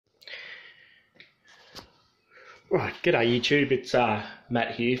Right, g'day YouTube, it's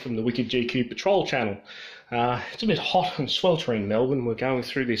Matt here from the Wicked GQ Patrol channel. It's a bit hot and sweltering in Melbourne. We're going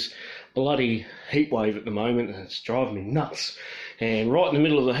through this bloody heat wave at the moment and it's driving me nuts. And right in the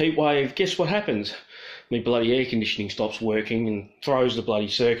middle of the heat wave, guess what happens? My bloody air conditioning stops working and throws the bloody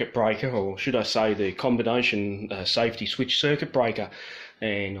circuit breaker, or should I say the combination safety switch circuit breaker.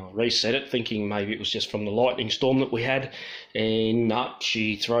 And I reset it thinking maybe it was just from the lightning storm that we had, and no,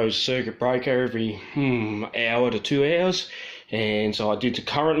 she throws circuit breaker every hour to 2 hours. And so I did the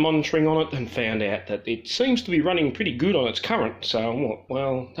current monitoring on it and found out that it seems to be running pretty good on its current. So I'm like,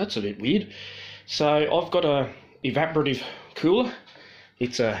 well, that's a bit weird. So I've got a evaporative cooler.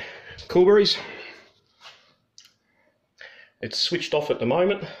 It's a Coolberries. It's switched off at the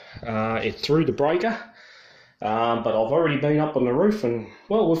moment. It threw the breaker. But I've already been up on the roof and,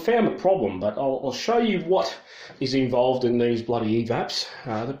 well, we've found the problem, but I'll show you what is involved in these bloody evaps.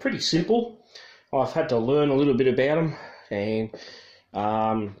 They're pretty simple. I've had to learn a little bit about them, and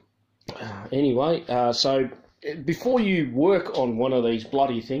anyway, so before you work on one of these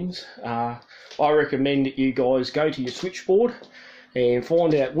bloody things, I recommend that you guys go to your switchboard and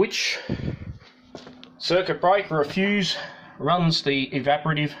find out which circuit breaker or fuse runs the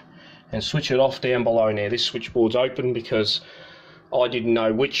evaporative and switch it off down below. Now this switchboard's open because I didn't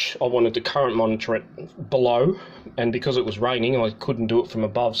know which. I wanted to current monitor it below, and because it was raining I couldn't do it from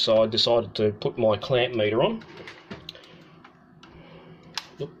above, so I decided to put my clamp meter on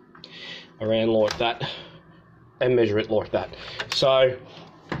around like that and measure it like that. So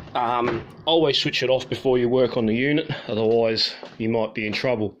always switch it off before you work on the unit, otherwise you might be in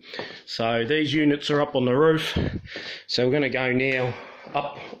trouble. So these units are up on the roof, so we're going to go now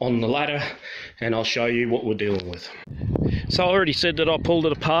up on the ladder and I'll show you what we're dealing with. So I already said that I pulled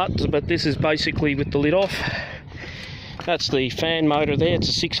it apart, but this is basically with the lid off. That's the fan motor there. It's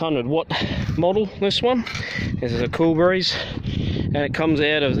a 600 watt model, this one. This is a Coolberries, and it comes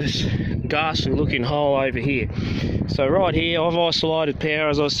out of this ghastly looking hole over here. So right here I've isolated power,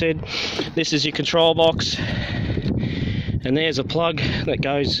 as I said. This is your control box, and there's a plug that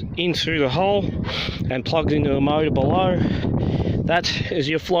goes in through the hole and plugs into the motor below. That is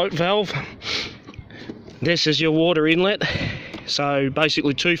your float valve. This is your water inlet. So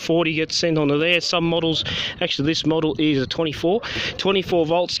basically 240 gets sent onto there. Some models, actually this model is a 24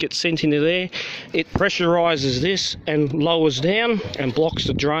 volts gets sent into there. It pressurizes this and lowers down and blocks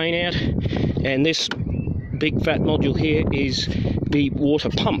the drain out. And this big fat module here is the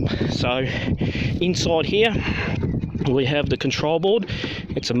water pump. So inside here we have the control board.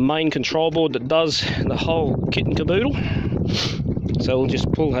 It's a main control board that does the whole kit and caboodle. So we'll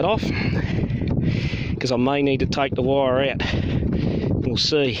just pull that off, because I may need to take the wire out. We'll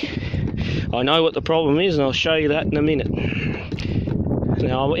see. I know what the problem is and I'll show you that in a minute.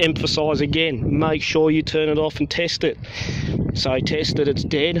 Now I'll emphasise again, make sure you turn it off and test it. So test that it's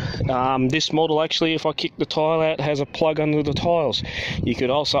dead. This model actually, if I kick the tile out, has a plug under the tiles. You could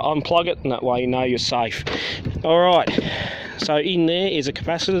also unplug it and that way you know you're safe. Alright, so in there is a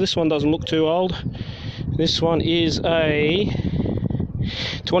capacitor. This one doesn't look too old. This one is a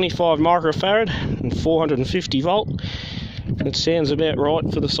 25 microfarad and 450 volt. It sounds about right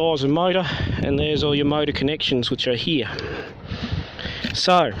for the size of motor, and there's all your motor connections which are here.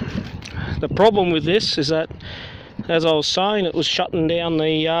 So the problem with this is that, as I was saying, it was shutting down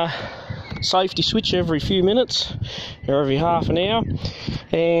the safety switch every few minutes or every half an hour,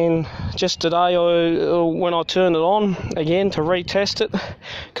 and just today when I turned it on again to retest it,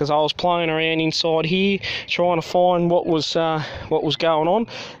 because I was playing around inside here trying to find what was going on,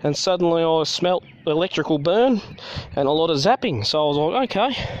 and suddenly I smelt electrical burn and a lot of zapping. So I was like,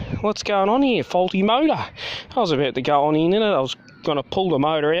 okay, what's going on here? Faulty motor. I was about to go on in it. I was going to pull the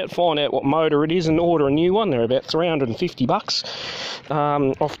motor out, find out what motor it is and order a new one. They're about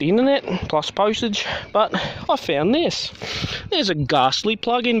 $350 off the internet plus postage, but I found this. There's a ghastly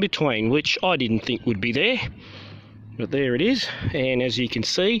plug in between, which I didn't think would be there, but there it is. And as you can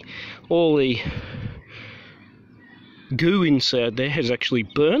see, all the goo inside there has actually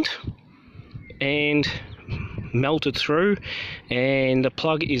burnt and melted through, and the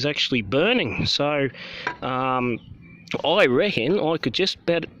plug is actually burning. So I reckon I could just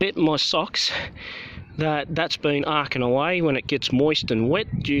bet my socks that that's been arcing away when it gets moist and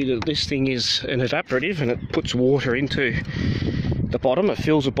wet, due to this thing is an evaporative and it puts water into the bottom. It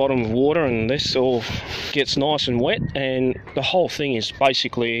fills the bottom with water and this all gets nice and wet, and the whole thing is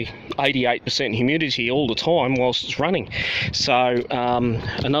basically 88% humidity all the time whilst it's running. So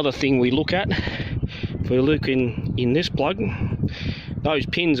another thing we look at, if we look in this plug, those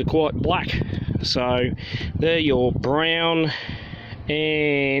pins are quite black. So they're your brown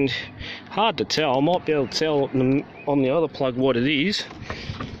and Hard to tell. I might be able to tell on the other plug what it is.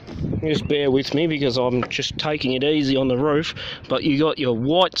 Just bear with me because I'm just taking it easy on the roof. But you got your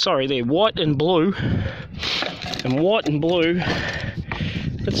white, sorry, they're white and blue. And white and blue,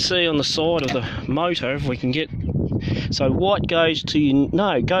 let's see on the side of the motor if we can get. So white goes to your,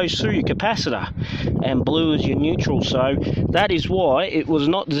 no, goes through your capacitor, and blue is your neutral. So that is why it was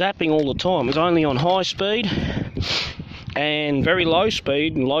not zapping all the time. It was only on high speed and very low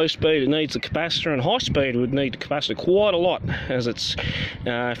speed. And low speed it needs the capacitor, and high speed would need the capacitor quite a lot as it's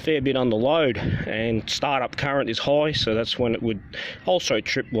a fair bit under load, and startup current is high, so that's when it would also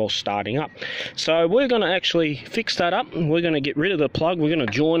trip while starting up. So we're going to actually fix that up. We're going to get rid of the plug. We're going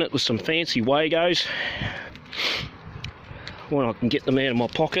to join it with some fancy Wagos when I can get them out of my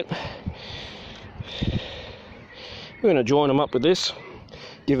pocket. We're going to join them up with this,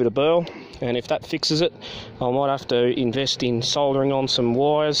 give it a burl, and if that fixes it, I might have to invest in soldering on some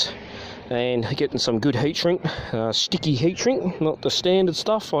wires and getting some good heat shrink, sticky heat shrink, not the standard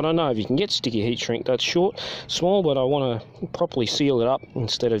stuff. I don't know if you can get sticky heat shrink that's small, but I want to properly seal it up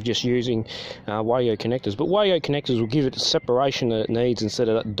instead of just using Wago connectors. But Wago connectors will give it the separation that it needs instead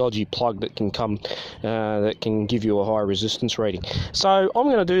of that dodgy plug that can come, that can give you a high resistance reading. So I'm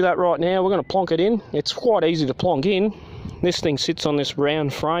going to do that right now. We're going to plonk it in. It's quite easy to plonk in. This thing sits on this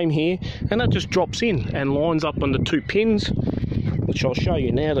round frame here, and that just drops in and lines up on the 2 pins, which I'll show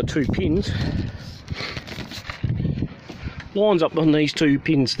you now. The 2 pins lines up on these 2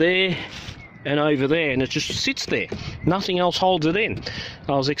 pins there and over there, and it just sits there. Nothing else holds it in.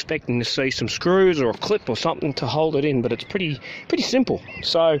 I was expecting to see some screws or a clip or something to hold it in, but it's pretty simple.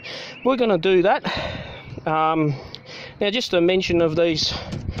 So we're going to do that. Now, just a mention of these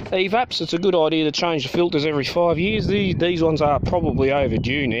Evaps, it's a good idea to change the filters every 5 years. These ones are probably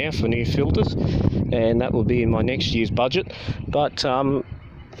overdue now for new filters, and that will be in my next year's budget. But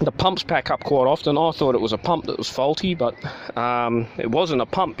the pumps pack up quite often. I thought it was a pump that was faulty, but it wasn't a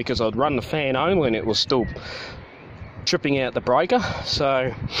pump because I'd run the fan only and it was still tripping out the breaker.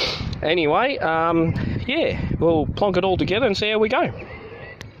 So anyway, yeah, we'll plonk it all together and see how we go.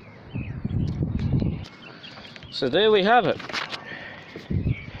 So there we have it.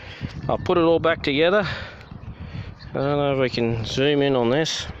 I'll put it all back together. I don't know if we can zoom in on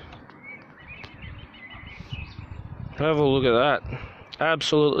this. Have a look at that.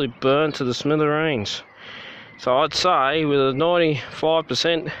 Absolutely burnt to the smithereens. So I'd say with a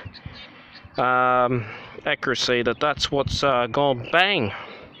 95% accuracy that's what's gone bang.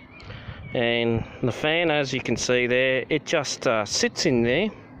 And the fan, as you can see there, it just sits in there.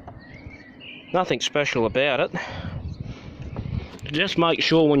 Nothing special about it. Just make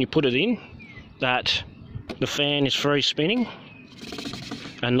sure when you put it in that the fan is free spinning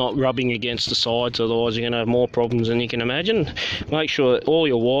and not rubbing against the sides, otherwise you're going to have more problems than you can imagine. Make sure that all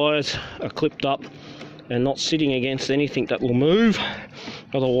your wires are clipped up and not sitting against anything that will move,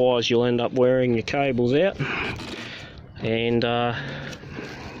 otherwise you'll end up wearing your cables out. And the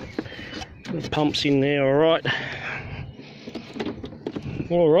pump's in there alright.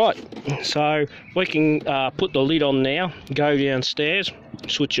 So we can put the lid on now, go downstairs,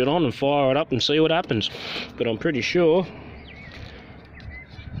 switch it on and fire it up and see what happens. But I'm quite sure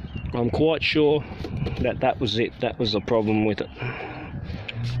that was it. That was the problem with it.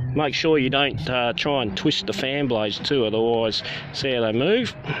 Make sure you don't try and twist the fan blades too, otherwise see how they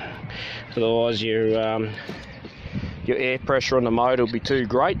move. Otherwise your air pressure on the motor will be too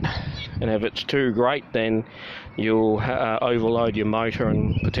great, and if it's too great then you'll overload your motor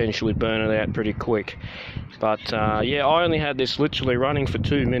and potentially burn it out pretty quick. But yeah, I only had this literally running for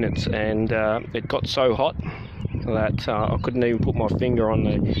 2 minutes, and it got so hot that I couldn't even put my finger on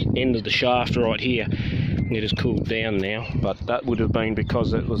the end of the shaft right here. It has cooled down now, but that would have been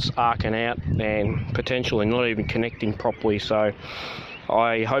because it was arcing out and potentially not even connecting properly. So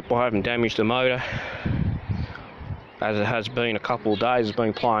I hope I haven't damaged the motor, as it has been a couple of days. It's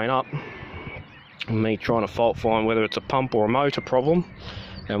been playing up, me trying to fault find whether it's a pump or a motor problem.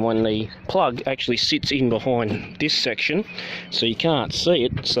 And when the plug actually sits in behind this section, so you can't see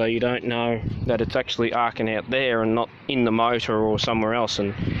it, so you don't know that it's actually arcing out there and not in the motor or somewhere else.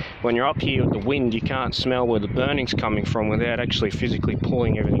 And when you're up here with the wind, you can't smell where the burning's coming from without actually physically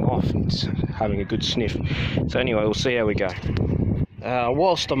pulling everything off and having a good sniff. So anyway, we'll see how we go.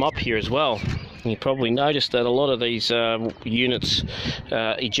 Whilst I'm up here as well, you probably noticed that a lot of these units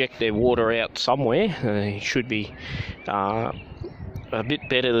eject their water out somewhere. They should be a bit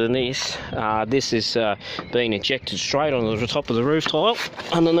better than this. This is being ejected straight onto the top of the roof tile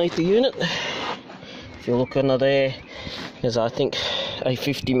underneath the unit. If you look under there, there's I think a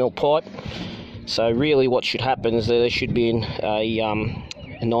 50mm pipe. So really what should happen is there should be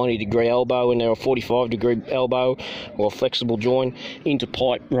a 90-degree elbow in there, a 45-degree elbow, or a flexible join into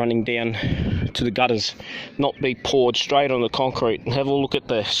pipe running down to the gutters, not be poured straight on the concrete. And have a look at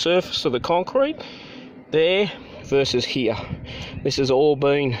the surface of the concrete there versus here. This has all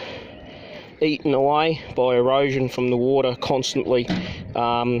been eaten away by erosion from the water constantly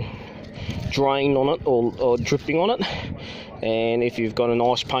drained on it or dripping on it. And if you've got a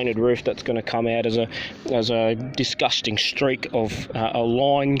nice painted roof, that's going to come out as a disgusting streak of a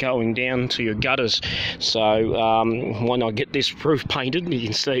line going down to your gutters. So when I get this roof painted, you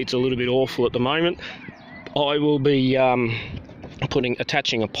can see it's a little bit awful at the moment. I will be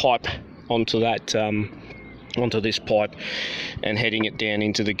attaching a pipe onto that onto this pipe and heading it down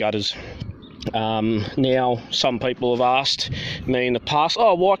into the gutters. Now, some people have asked me in the past,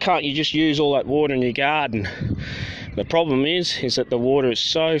 oh, why can't you just use all that water in your garden? The problem is that the water is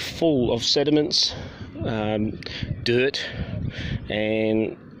so full of sediments, dirt,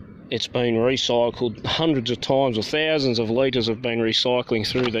 and it's been recycled hundreds of times, or thousands of litres have been recycling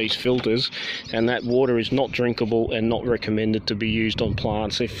through these filters, and that water is not drinkable and not recommended to be used on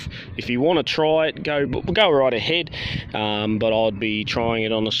plants. If you want to try it, go right ahead, but I'd be trying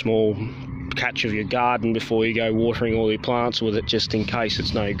it on a small patch of your garden before you go watering all your plants with it, just in case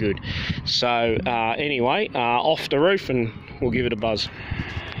it's no good. So anyway, off the roof, and we'll give it a buzz.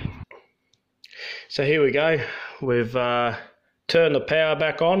 So here we go. We've turned the power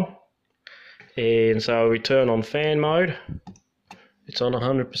back on, and so we turn on fan mode. It's on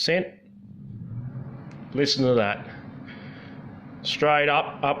 100%. Listen to that. Straight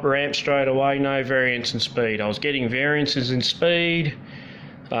up ramp straight away, no variance in speed. I was getting variances in speed.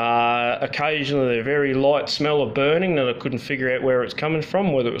 Occasionally a very light smell of burning that I couldn't figure out where it's coming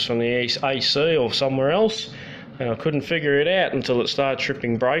from, whether it was from the AC or somewhere else, and I couldn't figure it out until it started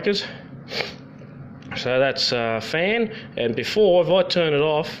tripping breakers. So that's fan, and before, if I turn it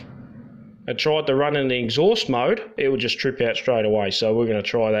off and tried to run in the exhaust mode, it would just trip out straight away. So we're going to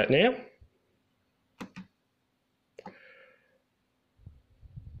try that now.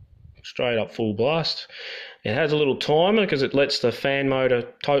 Straight up full blast. It has a little timer because it lets the fan motor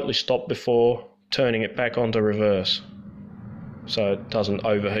totally stop before turning it back onto reverse, so it doesn't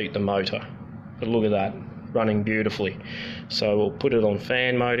overheat the motor. But look at that, running beautifully. So we'll put it on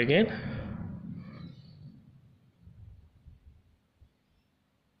fan mode again.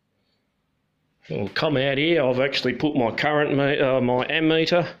 We'll come out here. I've actually put my current my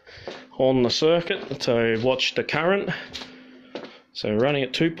ammeter on the circuit to watch the current. So we're running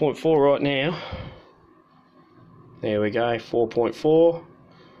at 2.4 right now. There we go, 4.4,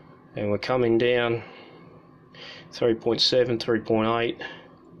 and we're coming down 3.7, 3.8,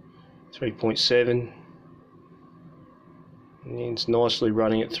 3.7, and it's nicely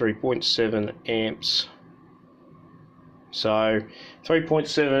running at 3.7 amps. So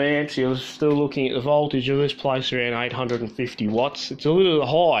 3.7 amps, you're still looking at the voltage of this place around 850 watts. It's a little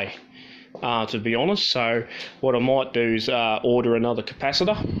high, to be honest, so what I might do is order another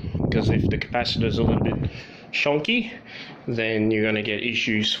capacitor, because if the capacitor's a little bit shonky, then you're going to get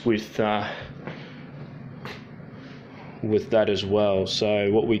issues with that as well. So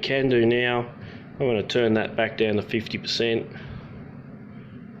what we can do now, I'm going to turn that back down to 50%.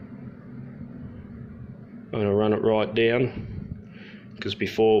 I'm going to run it right down, because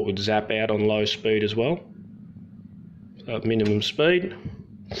before it would zap out on low speed as well. So at minimum speed,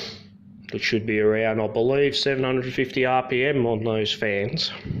 it should be around, I believe, 750 RPM on those fans.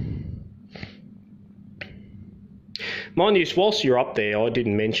 Mind you, whilst you're up there, I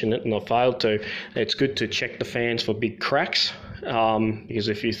didn't mention it and I failed to, it's good to check the fans for big cracks, because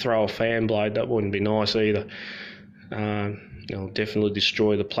if you throw a fan blade, that wouldn't be nice either. It'll definitely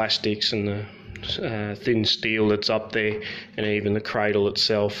destroy the plastics and the thin steel that's up there, and even the cradle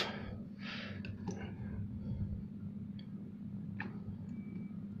itself.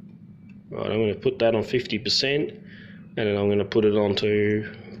 Right, I'm going to put that on 50%, and then I'm going to put it onto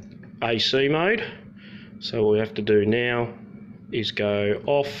AC mode. So what we have to do now is go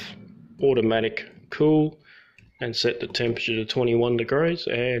off, automatic cool, and set the temperature to 21 degrees,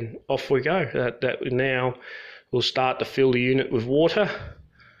 and off we go. That now will start to fill the unit with water,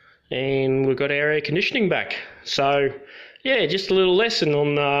 and we've got our air conditioning back. So yeah, just a little lesson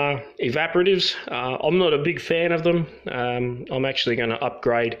on evaporatives. I'm not a big fan of them. I'm actually going to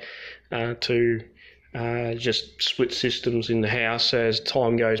upgrade to just split systems in the house as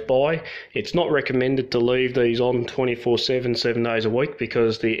time goes by. It's not recommended to leave these on 24/7, 7 days a week,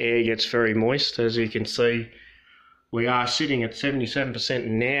 because the air gets very moist. As you can see, we are sitting at 77%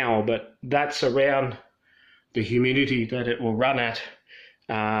 now, but that's around the humidity that it will run at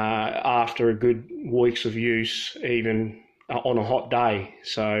after a good weeks of use, even on a hot day.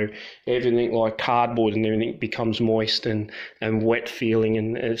 So everything like cardboard and everything becomes moist and wet feeling,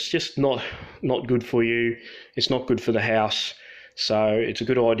 and it's just not good for you. It's not good for the house. So it's a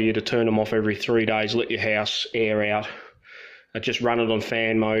good idea to turn them off every 3 days, let your house air out. Just run it on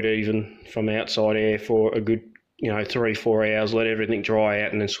fan mode, even from outside air, for a good 3-4 hours, let everything dry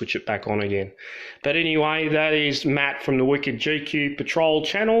out and then switch it back on again. But anyway, that is Matt from the Wicked GQ Patrol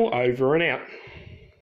channel, over and out.